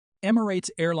Emirates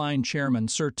Airline Chairman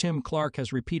Sir Tim Clark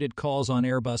has repeated calls on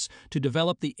Airbus to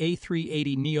develop the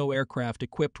A380NEO aircraft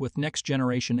equipped with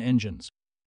next-generation engines.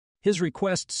 His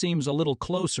request seems a little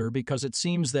closer because it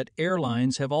seems that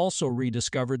airlines have also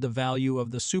rediscovered the value of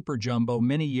the Superjumbo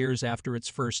many years after its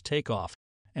first takeoff.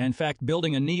 In fact,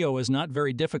 building a NEO is not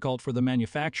very difficult for the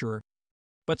manufacturer.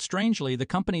 But strangely, the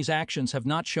company's actions have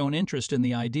not shown interest in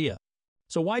the idea.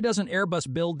 So why doesn't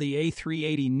Airbus build the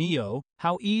A380NEO?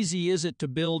 How easy is it to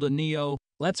build a NEO?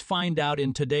 Let's find out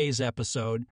in today's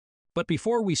episode. But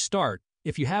before we start,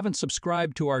 if you haven't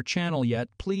subscribed to our channel yet,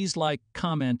 please like,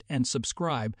 comment, and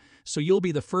subscribe so you'll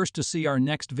be the first to see our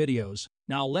next videos.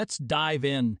 Now let's dive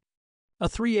in. A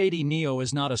 380NEO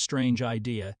is not a strange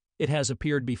idea. It has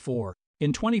appeared before.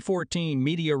 In 2014,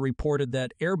 media reported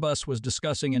that Airbus was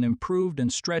discussing an improved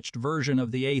and stretched version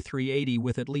of the A380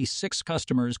 with at least 6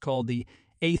 customers called the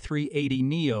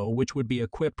A380NEO, which would be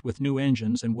equipped with new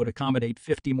engines and would accommodate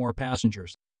 50 more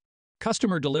passengers.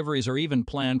 Customer deliveries are even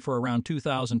planned for around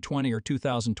 2020 or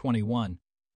 2021.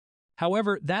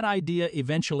 However, that idea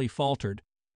eventually faltered.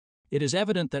 It is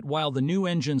evident that while the new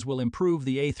engines will improve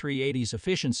the A380's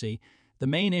efficiency, the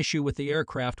main issue with the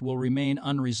aircraft will remain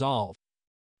unresolved.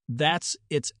 That's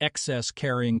its excess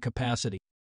carrying capacity.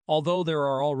 Although there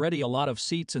are already a lot of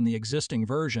seats in the existing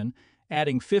version,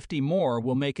 adding 50 more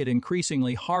will make it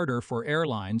increasingly harder for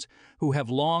airlines who have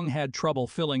long had trouble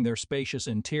filling their spacious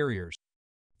interiors.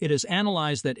 It is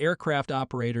analyzed that aircraft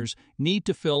operators need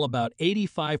to fill about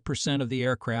 85% of the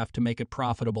aircraft to make it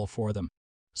profitable for them.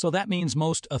 So that means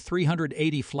most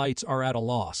A380 flights are at a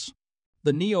loss.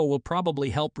 The NEO will probably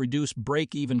help reduce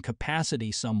break-even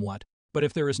capacity somewhat, but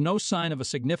if there is no sign of a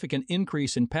significant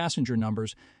increase in passenger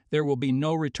numbers, there will be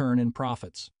no return in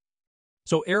profits.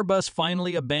 So Airbus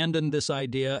finally abandoned this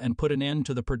idea and put an end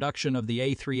to the production of the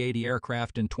A380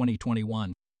 aircraft in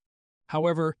 2021.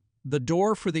 However, the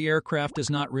door for the aircraft is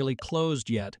not really closed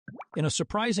yet. In a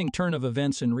surprising turn of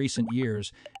events in recent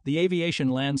years, the aviation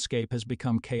landscape has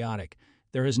become chaotic.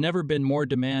 There has never been more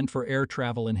demand for air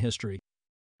travel in history.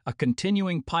 A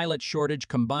continuing pilot shortage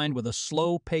combined with a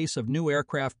slow pace of new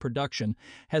aircraft production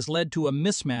has led to a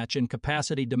mismatch in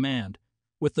capacity demand,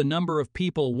 with the number of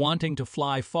people wanting to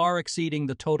fly far exceeding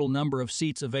the total number of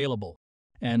seats available.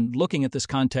 And looking at this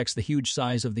context, the huge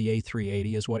size of the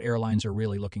A380 is what airlines are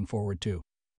really looking forward to.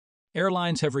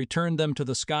 Airlines have returned them to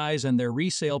the skies and their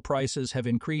resale prices have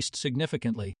increased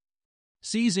significantly.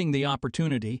 Seizing the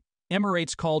opportunity,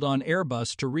 Emirates called on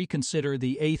Airbus to reconsider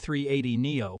the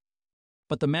A380NEO.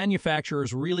 But the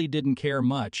manufacturers really didn't care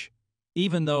much,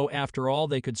 even though, after all,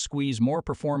 they could squeeze more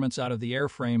performance out of the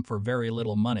airframe for very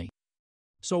little money.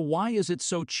 So why is it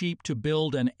so cheap to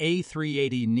build an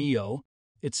A380NEO?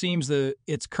 It seems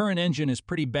its current engine is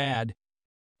pretty bad.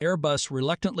 Airbus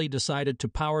reluctantly decided to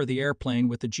power the airplane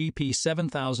with the GP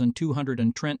 7200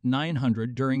 and Trent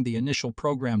 900 during the initial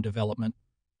program development,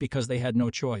 because they had no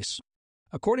choice.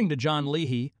 According to John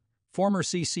Leahy, former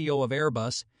CCO of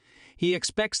Airbus, he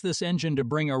expects this engine to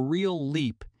bring a real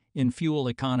leap in fuel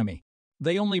economy.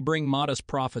 They only bring modest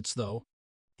profits, though.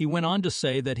 He went on to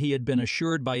say that he had been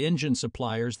assured by engine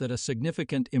suppliers that a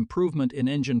significant improvement in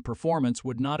engine performance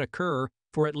would not occur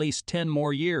for at least 10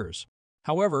 more years.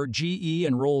 However, GE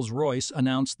and Rolls-Royce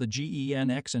announced the GE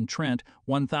NX and Trent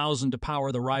 1000 to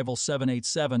power the rival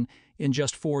 787 in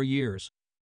just 4 years.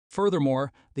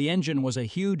 Furthermore, the engine was a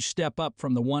huge step up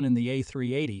from the one in the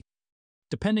A380.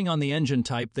 Depending on the engine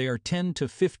type, they are 10 to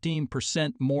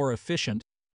 15% more efficient.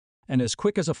 And as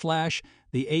quick as a flash,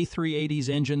 the A380's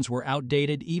engines were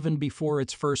outdated even before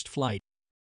its first flight.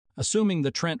 Assuming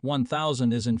the Trent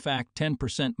 1000 is in fact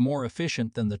 10% more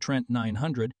efficient than the Trent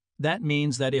 900, that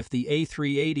means that if the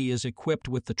A380 is equipped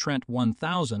with the Trent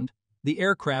 1000, the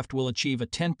aircraft will achieve a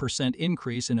 10%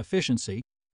 increase in efficiency.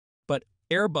 But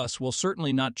Airbus will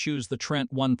certainly not choose the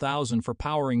Trent 1000 for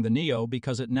powering the NEO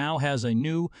because it now has a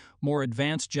new, more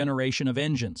advanced generation of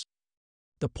engines.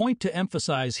 The point to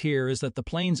emphasize here is that the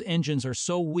plane's engines are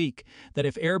so weak that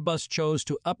if Airbus chose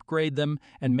to upgrade them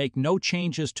and make no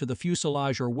changes to the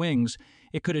fuselage or wings,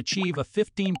 it could achieve a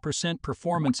 15%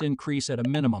 performance increase at a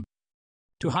minimum.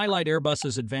 To highlight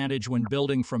Airbus's advantage when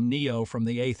building from NEO from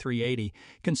the A380,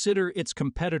 consider its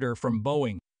competitor from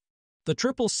Boeing. The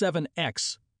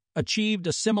 777X achieved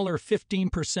a similar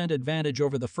 15% advantage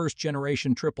over the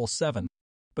first-generation 777,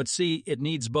 but see, it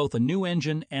needs both a new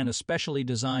engine and a specially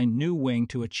designed new wing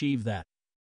to achieve that.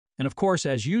 And of course,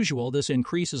 as usual, this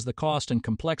increases the cost and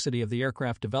complexity of the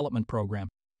aircraft development program.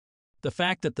 The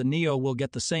fact that the NEO will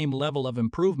get the same level of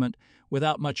improvement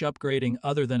without much upgrading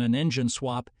other than an engine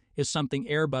swap is something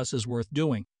Airbus is worth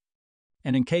doing.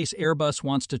 And in case Airbus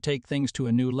wants to take things to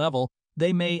a new level,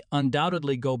 They may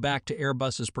undoubtedly go back to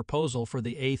Airbus's proposal for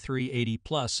the A380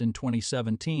 Plus in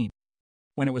 2017.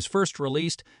 When it was first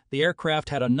released, the aircraft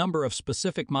had a number of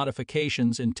specific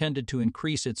modifications intended to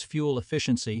increase its fuel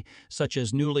efficiency, such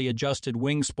as newly adjusted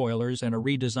wing spoilers and a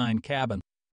redesigned cabin.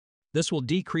 This will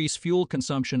decrease fuel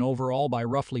consumption overall by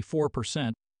roughly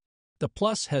 4%. The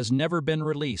Plus has never been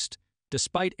released,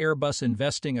 despite Airbus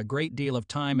investing a great deal of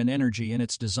time and energy in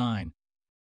its design.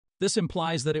 This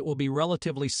implies that it will be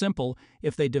relatively simple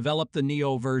if they develop the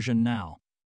Neo version now.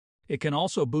 It can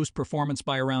also boost performance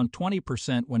by around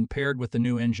 20% when paired with the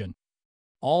new engine.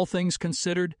 All things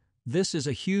considered, this is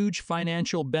a huge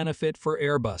financial benefit for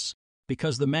Airbus,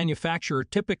 because the manufacturer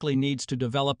typically needs to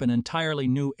develop an entirely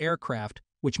new aircraft,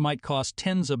 which might cost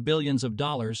tens of billions of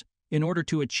dollars, in order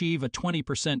to achieve a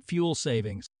 20% fuel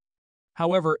savings.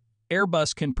 However,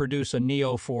 Airbus can produce a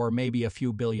Neo for maybe a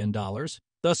few $billion,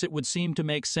 thus it would seem to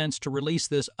make sense to release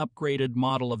this upgraded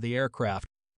model of the aircraft.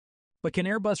 But can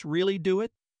Airbus really do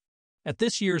it? At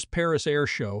this year's Paris Air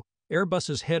Show,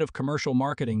 Airbus's head of commercial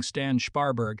marketing, Stan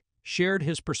Sparberg, shared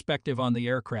his perspective on the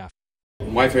aircraft.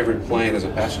 My favorite plane as a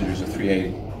passenger is a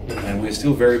 380, and we're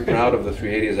still very proud of the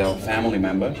 380 as our family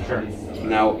member. Sure.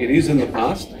 Now, it is in the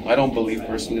past. I don't believe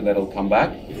personally that it'll come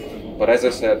back, but as I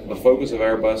said, the focus of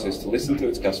Airbus is to listen to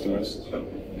its customers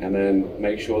and then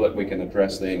make sure that we can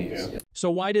address their needs. So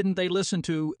why didn't they listen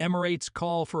to Emirates'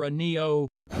 call for a Neo?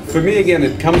 For me, again,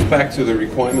 it comes back to the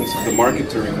requirements of the market,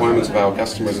 to requirements of our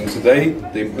customers. And today,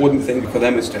 the important thing for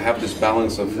them is to have this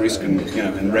balance of risk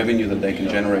and revenue that they can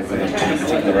generate with a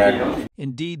particular aircraft.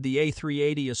 Indeed, the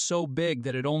A380 is so big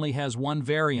that it only has one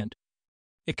variant.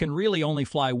 It can really only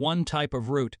fly one type of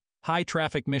route,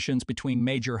 high-traffic missions between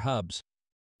major hubs.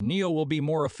 Neo will be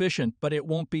more efficient, but it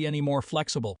won't be any more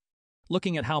flexible.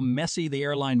 Looking at how messy the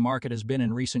airline market has been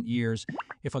in recent years,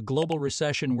 if a global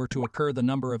recession were to occur, the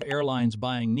number of airlines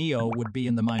buying Neo would be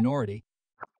in the minority.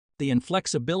 The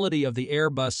inflexibility of the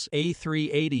Airbus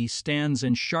A380 stands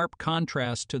in sharp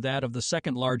contrast to that of the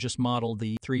second-largest model,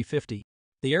 the 350.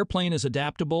 The airplane is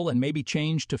adaptable and may be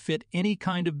changed to fit any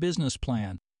kind of business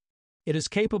plan. It is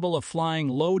capable of flying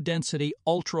low-density,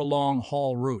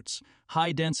 ultra-long-haul routes,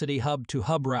 high-density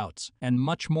hub-to-hub routes, and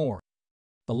much more.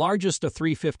 The largest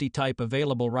A350 type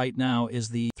available right now is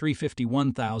the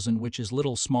A350-1000, which is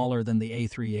little smaller than the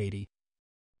A380.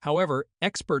 However,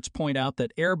 experts point out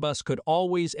that Airbus could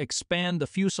always expand the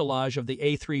fuselage of the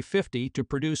A350 to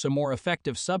produce a more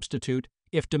effective substitute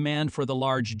if demand for the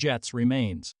large jets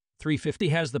remains. 350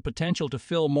 has the potential to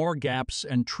fill more gaps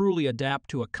and truly adapt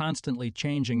to a constantly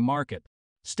changing market.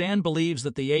 Stan believes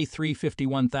that the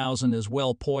A350-1000 is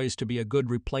well poised to be a good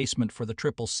replacement for the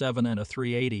 777 and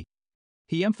A380.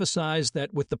 He emphasized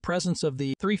that with the presence of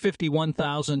the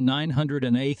A350-900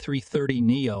 and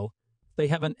A330NEO, they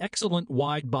have an excellent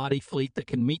wide-body fleet that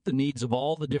can meet the needs of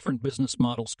all the different business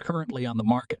models currently on the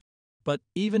market. But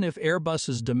even if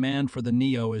Airbus's demand for the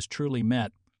Neo is truly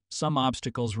met, some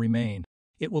obstacles remain.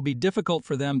 It will be difficult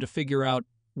for them to figure out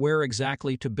where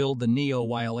exactly to build the Neo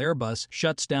while Airbus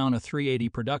shuts down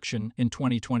A380 production in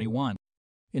 2021.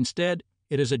 Instead,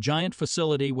 it is a giant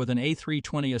facility with an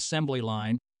A320 assembly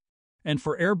line, and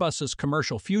for Airbus's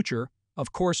commercial future,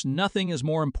 of course, nothing is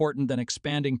more important than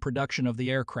expanding production of the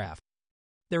aircraft.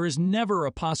 There is never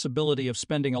a possibility of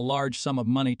spending a large sum of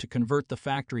money to convert the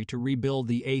factory to rebuild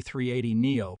the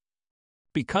A380NEO.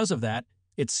 Because of that,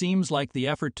 it seems like the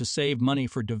effort to save money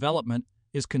for development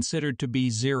is considered to be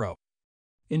zero.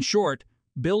 In short,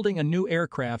 building a new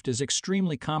aircraft is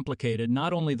extremely complicated.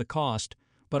 Not only the cost,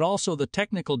 but also the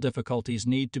technical difficulties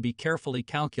need to be carefully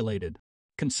calculated.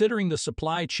 Considering the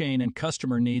supply chain and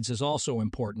customer needs is also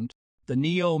important. The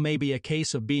Neo may be a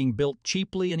case of being built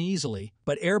cheaply and easily,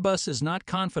 but Airbus is not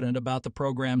confident about the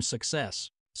program's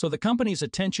success. So the company's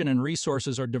attention and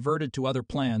resources are diverted to other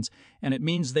plans, and it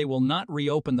means they will not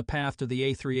reopen the path to the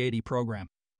A380 program.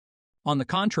 On the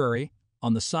contrary,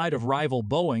 on the side of rival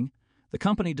Boeing, the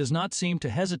company does not seem to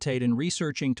hesitate in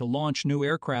researching to launch new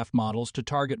aircraft models to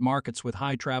target markets with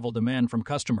high travel demand from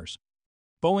customers.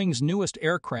 Boeing's newest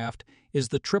aircraft is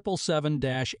the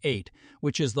 777-8,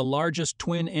 which is the largest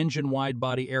twin-engine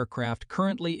wide-body aircraft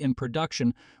currently in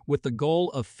production with the goal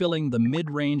of filling the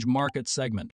mid-range market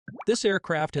segment. This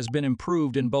aircraft has been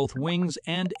improved in both wings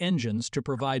and engines to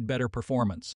provide better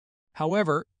performance.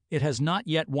 However, it has not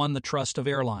yet won the trust of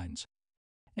airlines.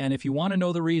 And if you want to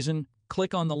know the reason,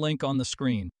 click on the link on the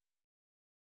screen.